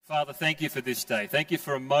Father, thank you for this day. Thank you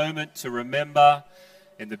for a moment to remember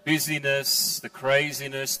in the busyness, the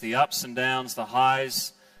craziness, the ups and downs, the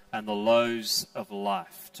highs and the lows of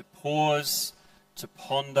life. To pause, to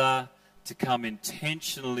ponder, to come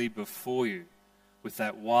intentionally before you with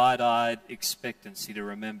that wide-eyed expectancy to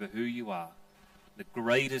remember who you are, the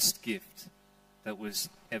greatest gift that was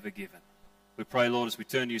ever given. We pray, Lord, as we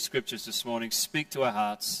turn to your scriptures this morning, speak to our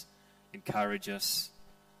hearts, encourage us,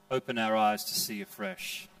 open our eyes to see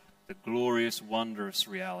afresh the glorious, wondrous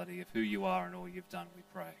reality of who you are and all you've done, we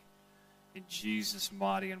pray. In Jesus'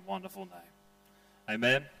 mighty and wonderful name.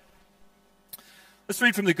 Amen. Let's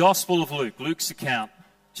read from the Gospel of Luke, Luke's account,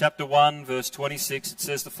 chapter 1, verse 26. It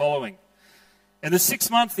says the following. In the 6th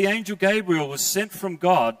month, the angel Gabriel was sent from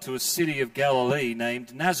God to a city of Galilee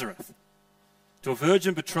named Nazareth, to a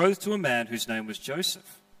virgin betrothed to a man whose name was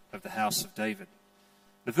Joseph, of the house of David.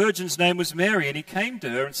 The virgin's name was Mary, and he came to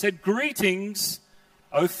her and said, "Greetings,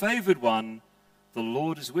 O favored one, the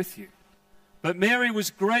Lord is with you." But Mary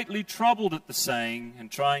was greatly troubled at the saying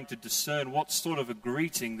and trying to discern what sort of a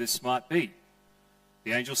greeting this might be.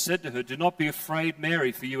 The angel said to her, "Do not be afraid,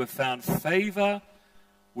 Mary, for you have found favor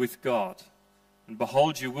with God. And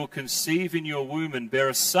behold, you will conceive in your womb and bear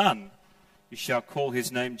a son. You shall call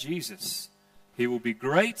his name Jesus. He will be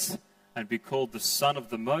great and be called the Son of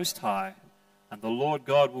the Most High. And the Lord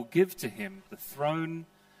God will give to him the throne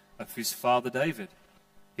of his father David.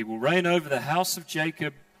 He will reign over the house of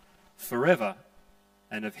Jacob forever,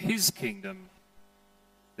 and of his kingdom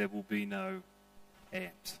there will be no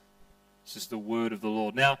end." This is the word of the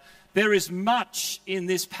Lord. Now, there is much in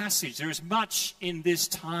this passage. There is much in this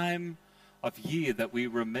time of year that we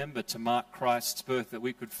remember to mark Christ's birth that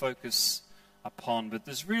we could focus upon. But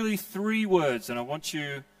there's really 3 words, and I want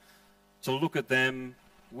you to look at them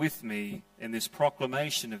with me in this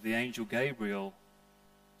proclamation of the angel Gabriel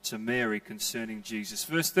to Mary concerning Jesus.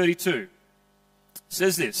 Verse 32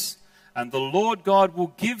 says this, "And the Lord God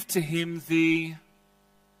will give to him the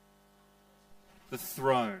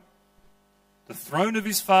throne of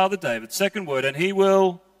his father David." Second word, and he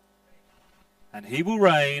will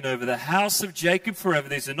reign over the house of Jacob forever.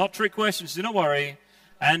 These are not trick questions, do not worry.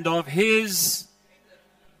 And of his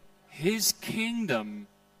kingdom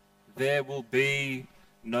there will be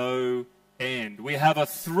no end. We have a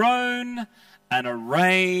throne and a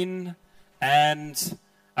reign and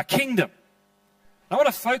a kingdom. I want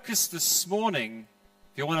to focus this morning,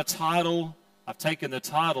 if you want a title, I've taken the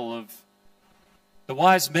title of the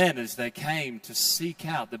wise men as they came to seek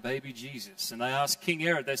out the baby Jesus. And they asked King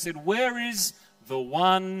Herod, they said, "Where is the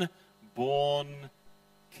one born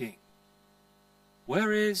king?"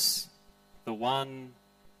 Where is the one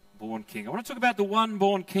born king? I want to talk about the one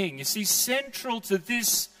born king. You see, central to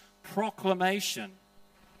this proclamation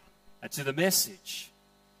and to the message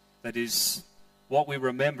that is what we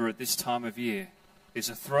remember at this time of year is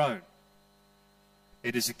a throne.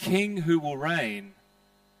 It is a king who will reign,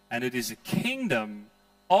 and it is a kingdom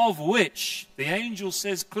of which the angel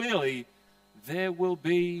says clearly there will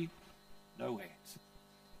be no end.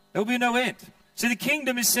 There will be no end. So the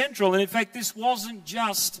kingdom is central, and in fact this wasn't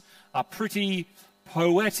just a pretty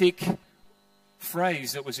poetic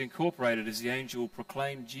phrase that was incorporated as the angel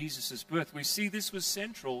proclaimed Jesus' birth. We see this was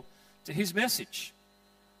central to his message.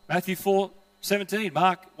 Matthew 4:17,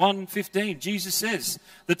 Mark 1:15, Jesus says,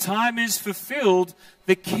 "The time is fulfilled,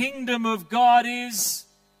 the kingdom of God it's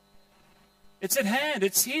at hand,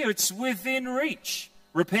 it's here, it's within reach.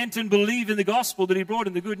 Repent and believe in the gospel that he brought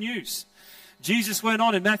in the good news." Jesus went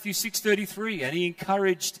on in Matthew 6:33, and he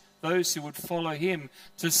encouraged those who would follow him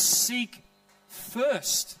to seek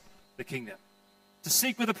first the kingdom, to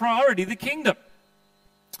seek with a priority the kingdom.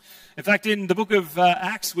 In fact, in the book of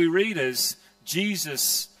Acts, we read as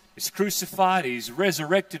Jesus is crucified, he's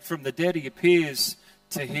resurrected from the dead, he appears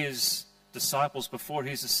to his disciples before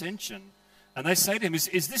his ascension. And they say to him,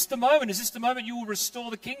 is this the moment? Is this the moment you will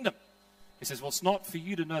restore the kingdom? He says, well, it's not for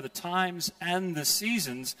you to know the times and the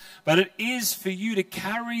seasons, but it is for you to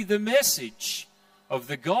carry the message of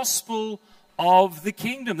the gospel of the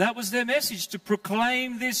kingdom. That was their message, to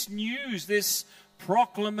proclaim this news, this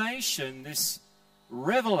proclamation, this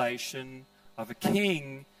revelation of a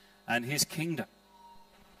king and his kingdom.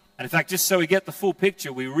 And in fact, just so we get the full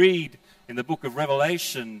picture, we read in the book of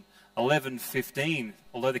Revelation 11:15,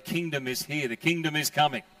 although the kingdom is here, the kingdom is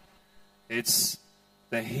coming. It's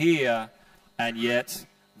the here and yet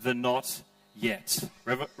the not yet.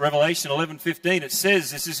 Revelation 11:15, it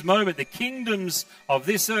says, "It's this moment, the kingdoms of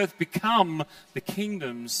this earth become the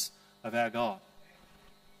kingdoms of our God."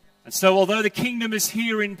 And so although the kingdom is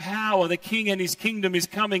here in power, the king and his kingdom is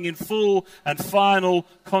coming in full and final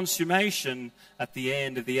consummation at the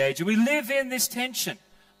end of the age. And we live in this tension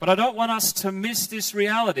But I don't want us to miss this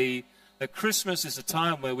reality that Christmas is a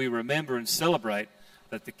time where we remember and celebrate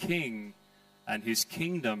that the King and his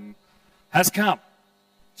kingdom has come.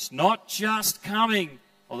 It's not just coming,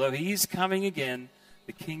 although he is coming again,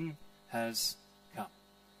 the King has come.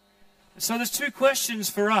 So there's two questions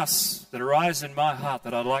for us that arise in my heart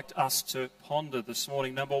that I'd like us to ponder this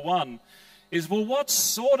morning. Number one is, well, what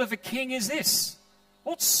sort of a king is this?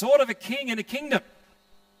 What sort of a king in a kingdom?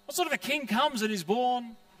 What sort of a king comes and is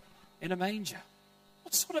born in a manger?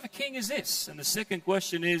 What sort of a king is this? And the second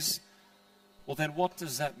question is, well, then what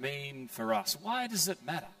does that mean for us? Why does it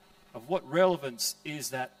matter? Of what relevance is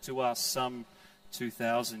that to us some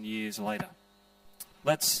 2,000 years later?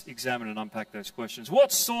 Let's examine and unpack those questions.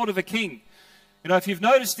 What sort of a king? You know, if you've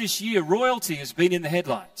noticed this year, royalty has been in the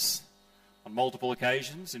headlines on multiple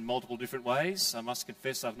occasions, in multiple different ways. I must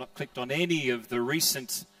confess I've not clicked on any of the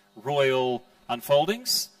recent royal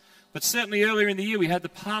unfoldings, but certainly earlier in the year we had the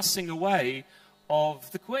passing away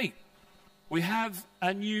of the Queen. We have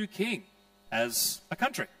a new king as a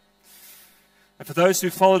country. And for those who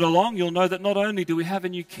followed along, you'll know that not only do we have a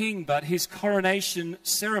new king, but his coronation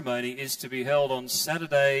ceremony is to be held on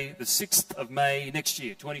Saturday, the 6th of May next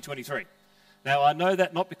year, 2023. Now, I know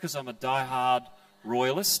that not because I'm a die-hard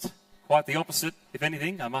royalist, quite the opposite, if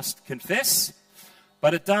anything, I must confess,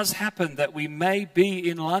 but it does happen that we may be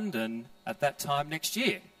in London at that time next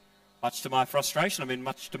year, much to my frustration,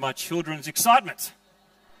 much to my children's excitement.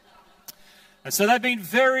 And so they've been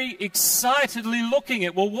very excitedly looking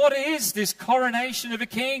at, well, what is this coronation of a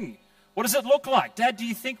king? What does it look like? Dad, do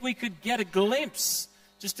you think we could get a glimpse,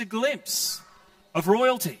 just a glimpse of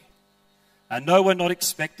royalty? And no, we're not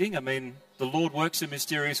expecting, the Lord works in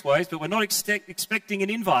mysterious ways, but we're not expecting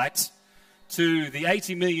an invite to the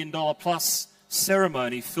 $80 million plus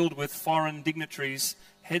ceremony filled with foreign dignitaries,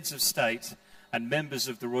 heads of state, and members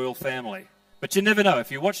of the royal family. But you never know.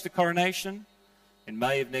 If you watch the coronation in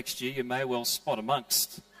May of next year, you may well spot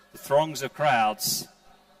amongst the throngs of crowds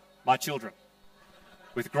my children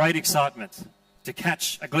with great excitement to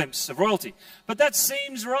catch a glimpse of royalty. But that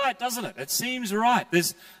seems right, doesn't it? It seems right.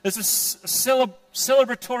 There's a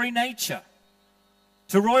celebratory nature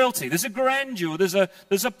to royalty. There's a grandeur, there's a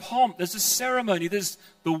pomp, there's a ceremony, there's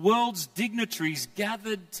the world's dignitaries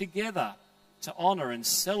gathered together to honor and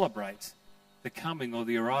celebrate the coming or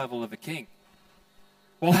the arrival of a king.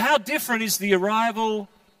 Well, how different is the arrival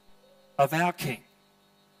of our King?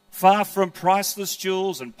 Far from priceless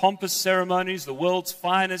jewels and pompous ceremonies, the world's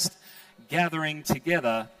finest gathering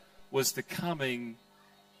together was the coming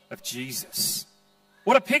of Jesus.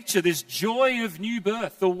 What a picture, this joy of new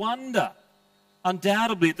birth, the wonder,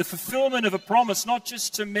 undoubtedly, the fulfillment of a promise, not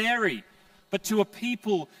just to Mary, but to a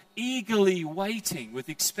people eagerly waiting with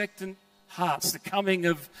expectant hearts, the coming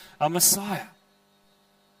of a Messiah.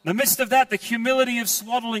 In the midst of that, the humility of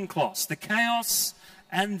swaddling cloths, the chaos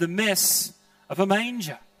and the mess of a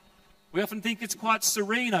manger. We often think it's quite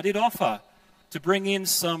serene. I did offer to bring in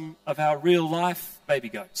some of our real-life baby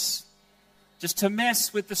goats, just to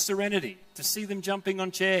mess with the serenity, to see them jumping on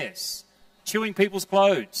chairs, chewing people's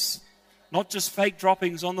clothes, not just fake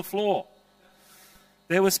droppings on the floor.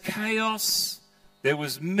 There was chaos, there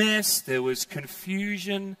was mess, there was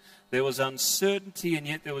confusion, there was uncertainty, and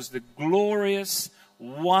yet there was the glorious,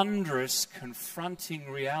 wondrous, confronting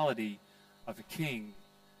reality of a king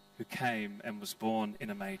who came and was born in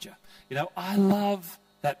a manger. You know, I love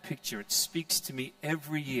that picture. It speaks to me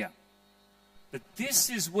every year. That this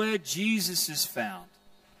is where Jesus is found.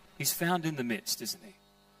 He's found in the midst, isn't he?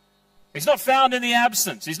 He's not found in the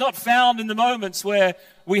absence. He's not found in the moments where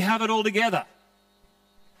we have it all together.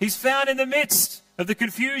 He's found in the midst of the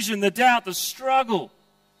confusion, the doubt, the struggle,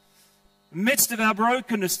 the midst of our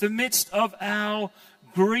brokenness, the midst of our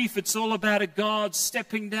grief. It's all about a God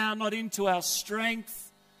stepping down, not into our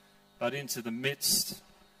strength, but into the midst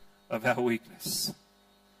of our weakness.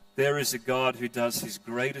 There is a God who does his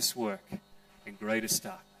greatest work in greatest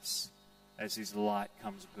darkness as his light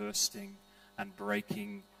comes bursting and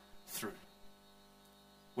breaking through.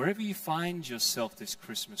 Wherever you find yourself this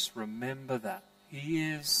Christmas, remember that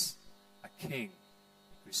he is a king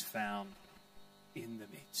who's found in the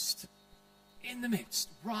midst. In the midst,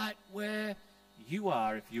 right where you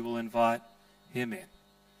are, if you will invite him in.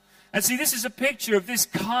 And see, this is a picture of this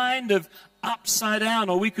kind of upside down,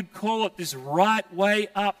 or we could call it this right way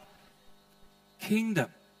up kingdom.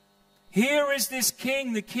 Here is this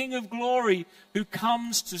king, the King of glory, who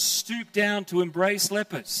comes to stoop down to embrace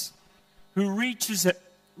lepers, who reaches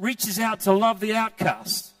out to love the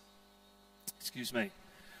outcast,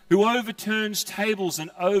 who overturns tables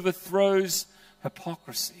and overthrows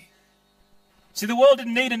hypocrisy, See, the world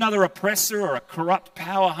didn't need another oppressor or a corrupt,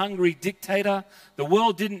 power-hungry dictator. The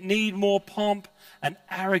world didn't need more pomp and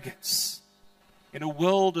arrogance. In a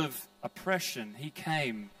world of oppression, he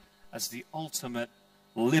came as the ultimate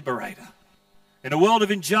liberator. In a world of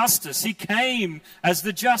injustice, he came as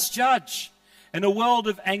the just judge. In a world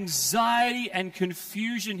of anxiety and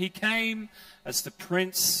confusion, he came as the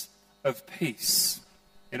Prince of Peace.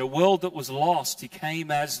 In a world that was lost, he came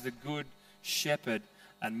as the Good Shepherd.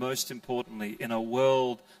 And most importantly, in a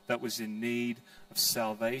world that was in need of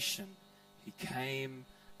salvation, he came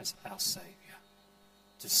as our Savior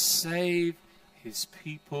to save his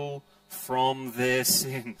people from their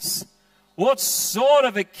sins. What sort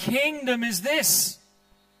of a kingdom is this?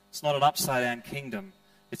 It's not an upside-down kingdom.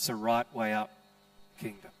 It's a right way up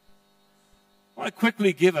kingdom. I want to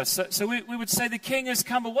quickly give us, so we would say the king has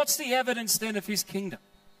come, but what's the evidence then of his kingdom?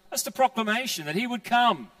 That's the proclamation that he would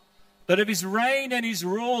come, that of his reign and his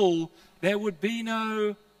rule there would be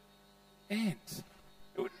no end.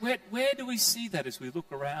 Where do we see that as we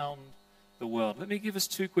look around the world? Let me give us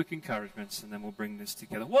two quick encouragements and then we'll bring this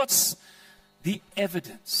together. What's the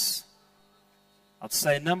evidence? I'd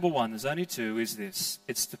say number one, there's only two, is this.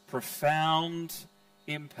 It's the profound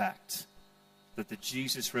impact that the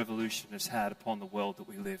Jesus revolution has had upon the world that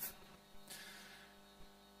we live.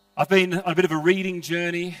 I've been on a bit of a reading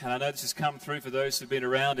journey, and I know this has come through for those who've been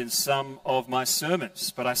around in some of my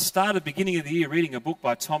sermons. But I started beginning of the year reading a book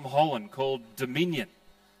by Tom Holland called Dominion.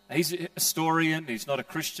 Now, he's a historian, he's not a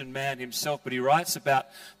Christian man himself, but he writes about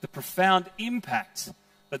the profound impact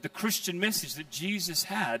that the Christian message that Jesus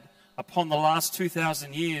had upon the last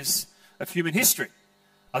 2,000 years of human history.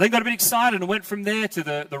 I then got a bit excited and went from there to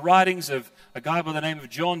the writings of a guy by the name of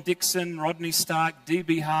John Dixon, Rodney Stark,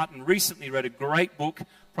 D.B. Hart, and recently read a great book,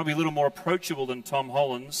 probably a little more approachable than Tom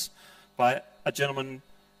Holland's, by a gentleman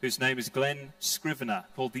whose name is Glenn Scrivener,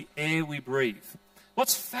 called The Air We Breathe.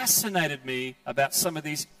 What's fascinated me about some of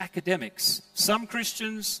these academics, some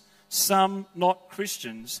Christians, some not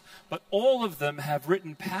Christians, but all of them have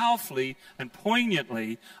written powerfully and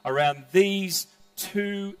poignantly around these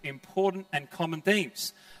two important and common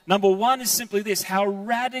themes. Number one is simply this: how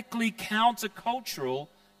radically countercultural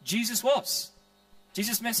Jesus was.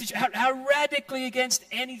 Jesus' message, how radically against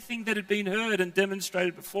anything that had been heard and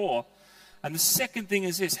demonstrated before. And the second thing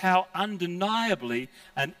is this: how undeniably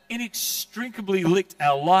and inextricably linked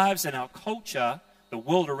our lives and our culture, the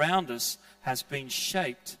world around us, has been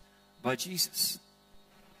shaped by Jesus.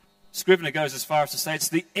 Scrivener goes as far as to say it's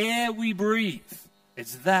the air we breathe.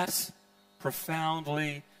 It's that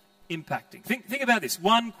profoundly impacting. Think about this.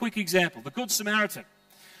 One quick example, the Good Samaritan.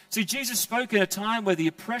 See, Jesus spoke in a time where the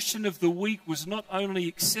oppression of the weak was not only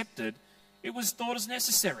accepted, it was thought as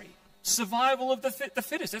necessary. Survival of the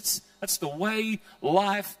fittest. That's the way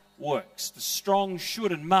life works. The strong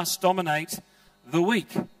should and must dominate the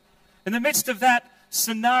weak. In the midst of that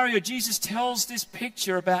scenario, Jesus tells this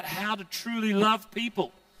picture about how to truly love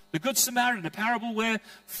people. The Good Samaritan, a parable we're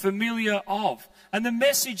familiar of. And the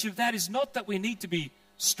message of that is not that we need to be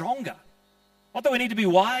stronger, not that we need to be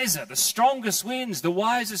wiser. The strongest wins, the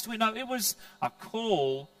wisest win. No, it was a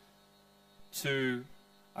call to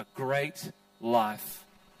a great life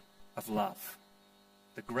of love.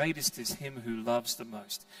 The greatest is him who loves the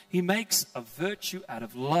most. He makes a virtue out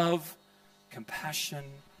of love, compassion,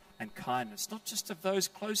 and kindness, not just of those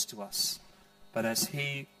close to us, but as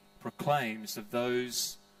he proclaims of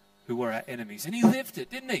those who were our enemies. And he lived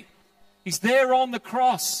it, didn't he? He's there on the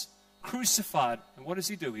cross, crucified. And what does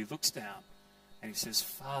he do? He looks down and he says,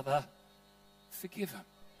 Father, forgive them.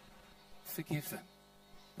 Forgive them.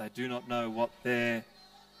 They do not know what they're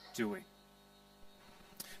doing.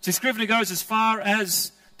 So Scrivener goes as far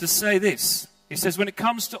as to say this. He says, when it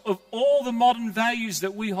comes to of all the modern values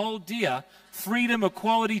that we hold dear, freedom,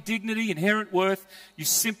 equality, dignity, inherent worth, you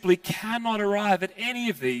simply cannot arrive at any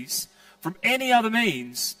of these from any other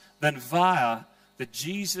means than via the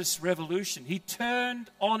Jesus revolution. He turned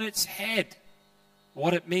on its head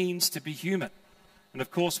what it means to be human. And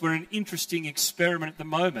of course, we're in an interesting experiment at the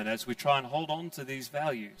moment as we try and hold on to these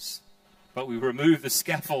values. But we remove the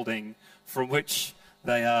scaffolding from which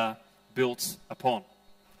they are built upon.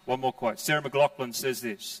 One more quote. Sarah McLachlan says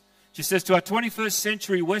this. She says, to our 21st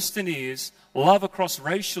century Western ears, love across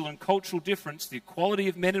racial and cultural difference, the equality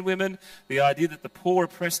of men and women, the idea that the poor,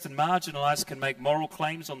 oppressed and marginalized can make moral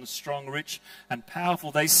claims on the strong, rich and powerful,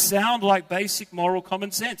 they sound like basic moral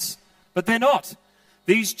common sense. But they're not.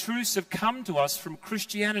 These truths have come to us from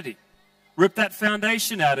Christianity. Rip that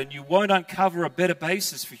foundation out and you won't uncover a better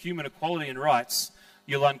basis for human equality and rights.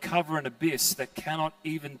 You'll uncover an abyss that cannot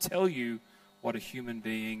even tell you what a human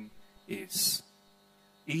being is.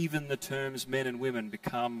 Even the terms men and women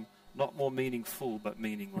become not more meaningful, but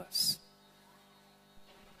meaningless.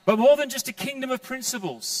 But more than just a kingdom of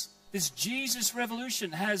principles, this Jesus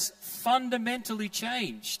revolution has fundamentally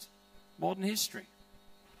changed modern history.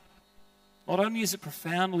 Not only has it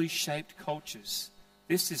profoundly shaped cultures,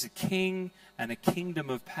 this is a king and a kingdom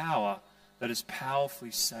of power that has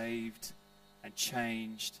powerfully saved and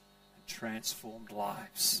changed and transformed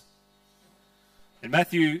lives. In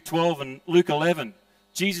Matthew 12 and Luke 11,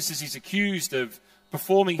 Jesus, as he's accused of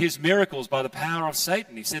performing his miracles by the power of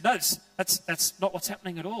Satan, he said, no, that's not what's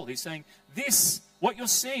happening at all. He's saying, this, what you're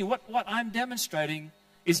seeing, what I'm demonstrating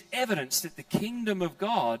is evidence that the kingdom of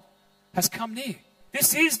God has come near.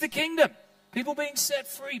 This is the kingdom. People being set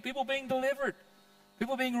free, people being delivered,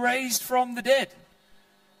 people being raised from the dead.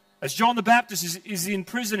 As John the Baptist is in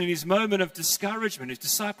prison in his moment of discouragement, his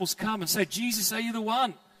disciples come and say, Jesus, are you the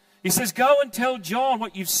one? He says, go and tell John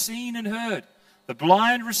what you've seen and heard. The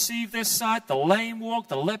blind receive their sight, the lame walk,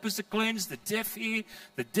 the lepers are cleansed, the deaf hear,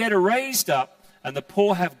 the dead are raised up, and the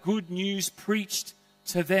poor have good news preached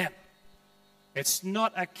to them. It's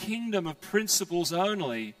not a kingdom of principles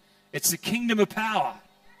only, it's a kingdom of power,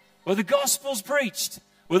 where the gospel's preached,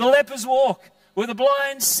 where the lepers walk, where the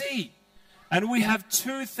blind see. And we have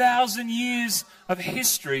 2,000 years of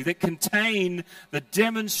history that contain the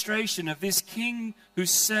demonstration of this king who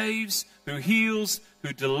saves, who heals,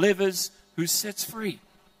 who delivers, who sets free.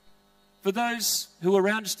 For those who were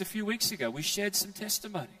around just a few weeks ago, we shared some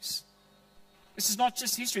testimonies. This is not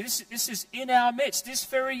just history. This is in our midst this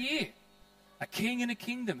very year. A king and a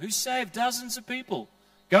kingdom who saved dozens of people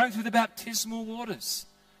going through the baptismal waters,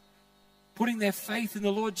 putting their faith in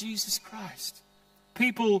the Lord Jesus Christ.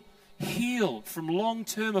 People healed from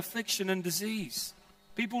long-term affliction and disease.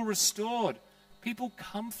 People restored. People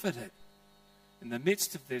comforted in the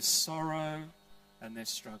midst of their sorrow and their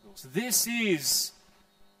struggles. This is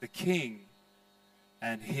the King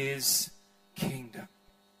and his kingdom.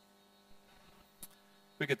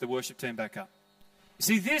 We get the worship team back up. You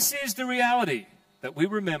see, this is the reality that we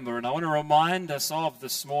remember, and I want to remind us of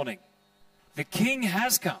this morning. The King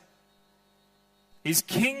has come. His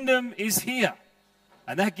kingdom is here.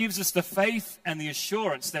 And that gives us the faith and the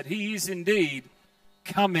assurance that he is indeed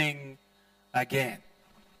coming again.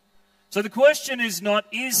 So the question is not,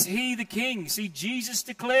 is he the king? See, Jesus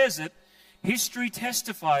declares it. History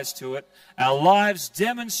testifies to it. Our lives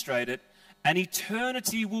demonstrate it. And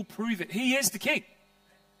eternity will prove it. He is the king.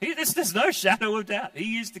 There's no shadow of doubt.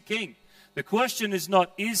 He is the king. The question is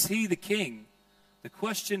not, is he the king? The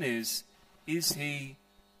question is he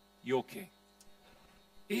your king?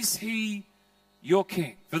 Is he your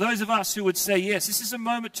king? For those of us who would say yes, this is a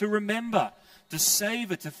moment to remember, to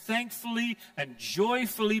savor, to thankfully and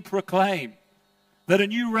joyfully proclaim that a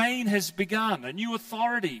new reign has begun, a new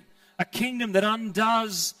authority, a kingdom that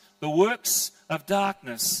undoes the works of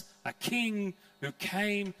darkness, a king who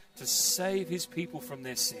came to save his people from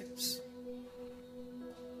their sins.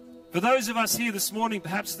 For those of us here this morning,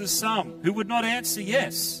 perhaps there's some who would not answer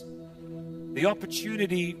yes. The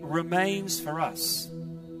opportunity remains for us.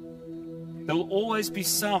 There will always be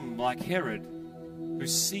some, like Herod, who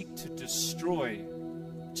seek to destroy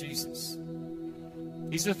Jesus.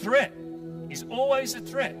 He's a threat. He's always a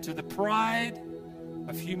threat to the pride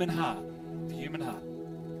of human heart, the human heart.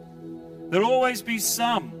 There will always be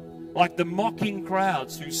some, like the mocking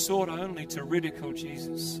crowds who sought only to ridicule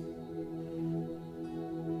Jesus.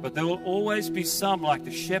 But there will always be some, like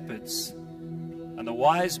the shepherds and the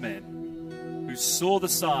wise men, who saw the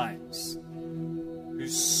signs, who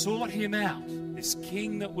sought him out, this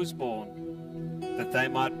king that was born, that they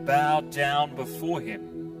might bow down before him,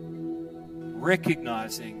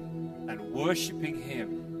 recognizing and worshiping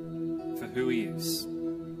him for who he is.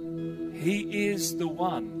 He is the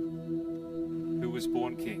one who was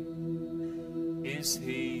born king. Is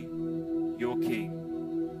he your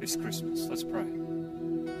king this Christmas? Let's pray.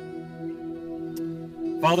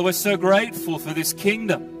 Father, we're so grateful for this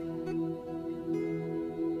kingdom,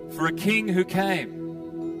 for a king who came,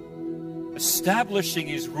 establishing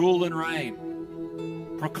his rule and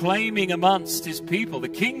reign, proclaiming amongst his people, the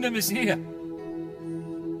kingdom is here,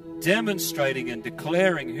 demonstrating and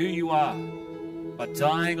declaring who you are by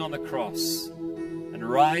dying on the cross and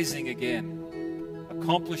rising again,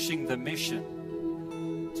 accomplishing the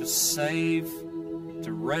mission to save,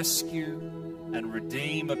 to rescue, and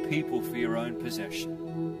redeem a people for your own possession.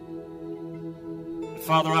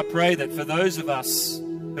 Father, I pray that for those of us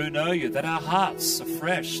who know you, that our hearts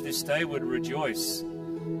afresh this day would rejoice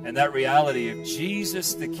in that reality of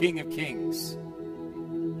Jesus, the King of Kings.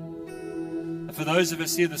 And for those of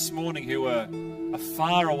us here this morning who are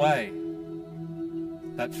far away,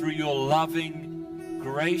 that through your loving,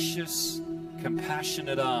 gracious,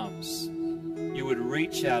 compassionate arms, you would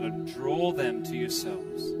reach out and draw them to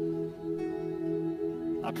yourselves.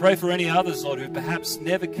 I pray for any others, Lord, who perhaps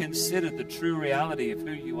never considered the true reality of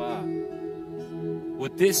who you are.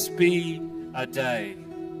 Would this be a day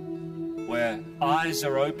where eyes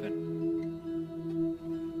are open,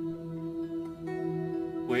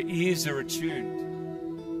 where ears are attuned,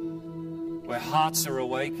 where hearts are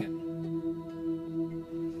awakened,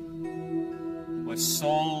 where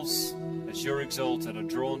souls, as you're exalted, are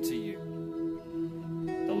drawn to you,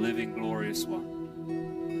 the living, glorious one.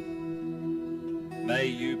 May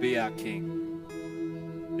you be our King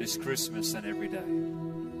this Christmas and every day.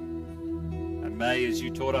 And may, as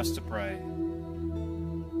you taught us to pray,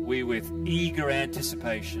 we with eager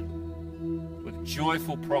anticipation, with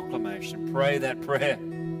joyful proclamation, pray that prayer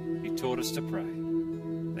you taught us to pray,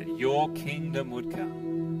 that your kingdom would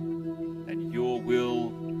come and your will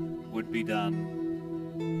would be done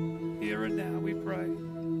here and now, we pray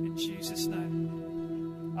in Jesus'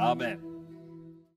 name. Amen.